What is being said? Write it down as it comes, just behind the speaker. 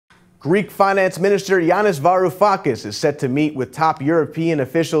Greek Finance Minister Yanis Varoufakis is set to meet with top European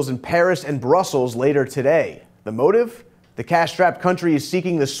officials in Paris and Brussels later today. The motive? The cash-strapped country is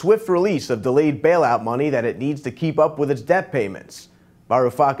seeking the swift release of delayed bailout money that it needs to keep up with its debt payments.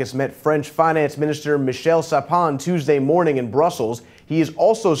 Varoufakis met French Finance Minister Michel Sapin Tuesday morning in Brussels. He is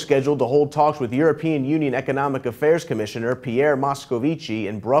also scheduled to hold talks with European Union Economic Affairs Commissioner Pierre Moscovici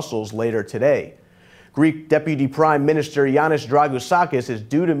in Brussels later today. Greek Deputy Prime Minister Yanis Dragasakis is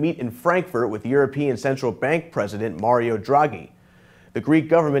due to meet in Frankfurt with European Central Bank President Mario Draghi. The Greek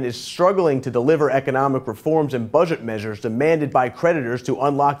government is struggling to deliver economic reforms and budget measures demanded by creditors to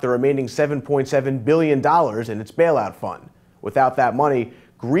unlock the remaining $7.7 billion in its bailout fund. Without that money,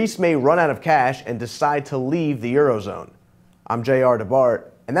 Greece may run out of cash and decide to leave the Eurozone. I'm J.R.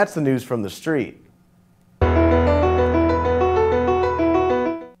 DeBart, and that's the news from the street.